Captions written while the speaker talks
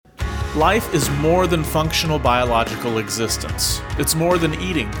Life is more than functional biological existence. It's more than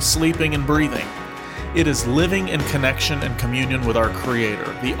eating, sleeping, and breathing. It is living in connection and communion with our Creator,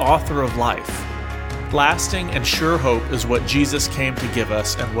 the author of life. Lasting and sure hope is what Jesus came to give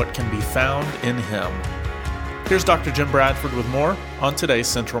us and what can be found in Him. Here's Dr. Jim Bradford with more on today's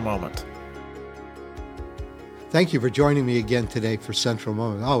Central Moment. Thank you for joining me again today for Central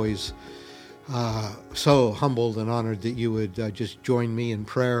Moment. Always so humbled and honored that you would just join me in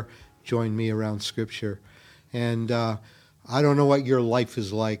prayer, join me around Scripture. And I don't know what your life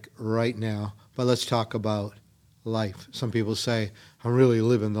is like right now, but let's talk about life. Some people say, I'm really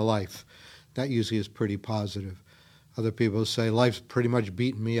living the life. That usually is pretty positive. Other people say, life's pretty much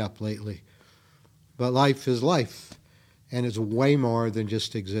beaten me up lately. But life is life, and it's way more than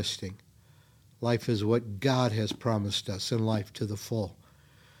just existing. Life is what God has promised us, and life to the full.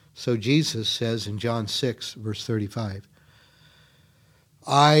 So Jesus says in John 6, verse 35,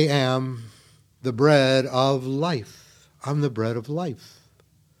 I am the bread of life. I'm the bread of life.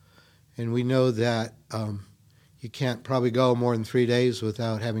 And we know that you can't probably go more than 3 days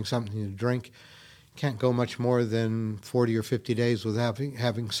without having something to drink. You can't go much more than 40 or 50 days without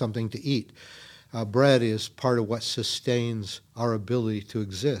having something to eat. Bread is part of what sustains our ability to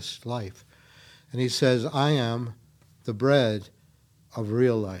exist, life. And he says, I am the bread of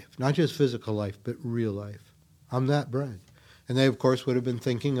real life. Not just physical life, but real life. I'm that bread. And they, of course, would have been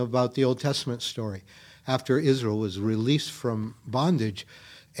thinking about the Old Testament story. After Israel was released from bondage,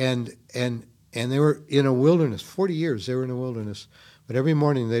 and they were in a wilderness. 40 years they were in a wilderness. But every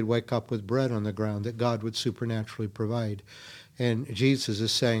morning they'd wake up with bread on the ground that God would supernaturally provide. And Jesus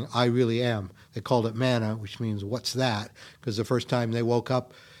is saying, I really am. They called it manna, which means, what's that? Because the first time they woke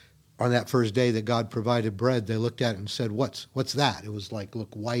up, on that first day that God provided bread, they looked at it and said, what's that? It was like,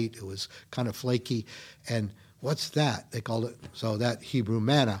 look white. It was kind of flaky. And what's that? They called it, so that Hebrew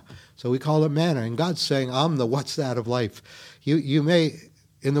manna. So we call it manna. And God's saying, I'm the what's that of life. You may,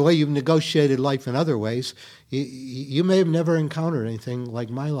 in the way you've negotiated life in other ways, you may have never encountered anything like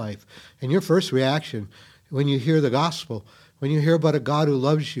my life. And your first reaction when you hear the gospel, when you hear about a God who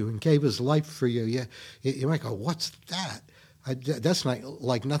loves you and gave his life for you, you might go, what's that? That's not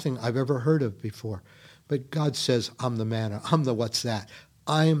like nothing I've ever heard of before. But God says, I'm the manna. I'm the what's that.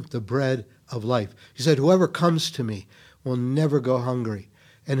 I'm the bread of life. He said, whoever comes to me will never go hungry.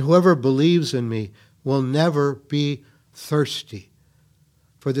 And whoever believes in me will never be thirsty.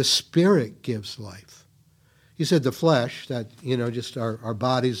 For the Spirit gives life. He said the flesh, that, just our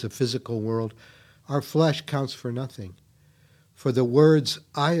bodies, the physical world, our flesh counts for nothing. For the words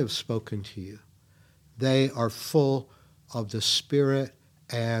I have spoken to you, they are full of the Spirit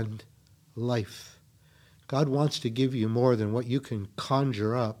and life. God wants to give you more than what you can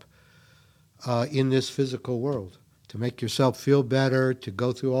conjure up in this physical world. To make yourself feel better, to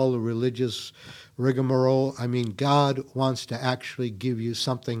go through all the religious rigmarole. I mean, God wants to actually give you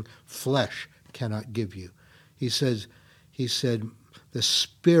something flesh cannot give you. He said, the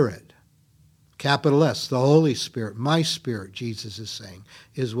Spirit, capital S, the Holy Spirit, my Spirit, Jesus is saying,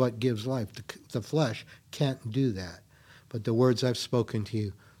 is what gives life. The flesh can't do that. But the words I've spoken to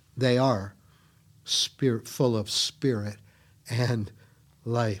you, they are spirit, full of Spirit and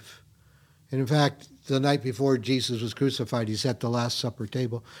life. And in fact, the night before Jesus was crucified, he's at the Last Supper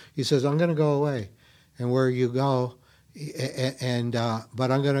table. He says, I'm going to go away. And where you go,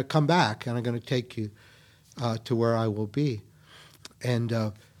 but I'm going to come back, and I'm going to take you to where I will be. And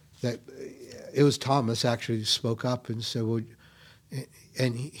that it was Thomas actually spoke up and said, well,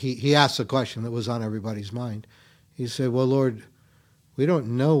 and he asked a question that was on everybody's mind. He said, well, Lord, we don't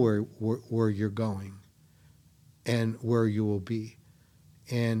know where you're going and where you will be.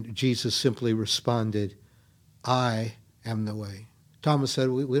 And Jesus simply responded, I am the way. Thomas said,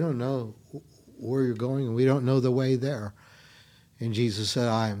 we don't know where you're going, and we don't know the way there. And Jesus said,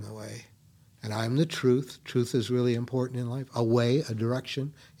 I am the way. And I am the truth. Truth is really important in life. A way, a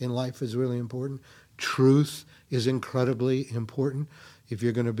direction in life is really important. Truth is incredibly important if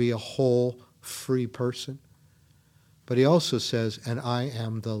you're going to be a whole, free person. But he also says, and I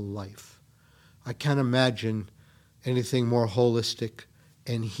am the life. I can't imagine anything more holistic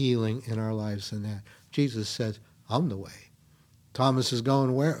and healing in our lives than that. Jesus says, I'm the way. Thomas is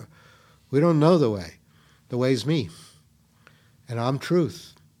going, where? We don't know the way. The way's me. And I'm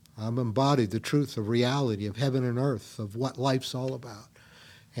truth. I'm embodied the truth of reality, of heaven and earth, of what life's all about.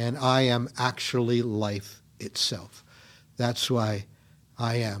 And I am actually life itself. That's why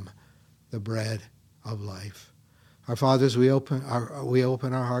I am the bread of life. Our fathers, we open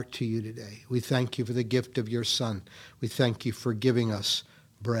our heart to you today. We thank you for the gift of your Son. We thank you for giving us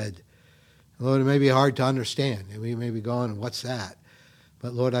bread. Lord, it may be hard to understand. We may be going, what's that?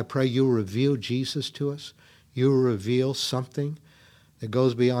 But Lord, I pray you reveal Jesus to us. You reveal something that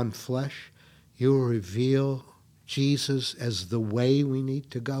goes beyond flesh. You reveal Jesus as the way we need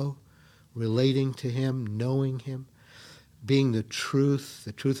to go, relating to him, knowing him, being the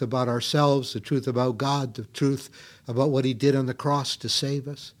truth about ourselves, the truth about God, the truth about what he did on the cross to save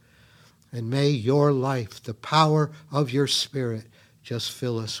us. And may your life, the power of your Spirit, just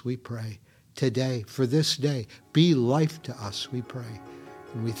fill us, we pray, today, for this day. Be life to us, we pray.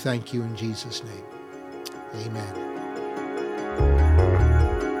 And we thank you in Jesus' name. Amen.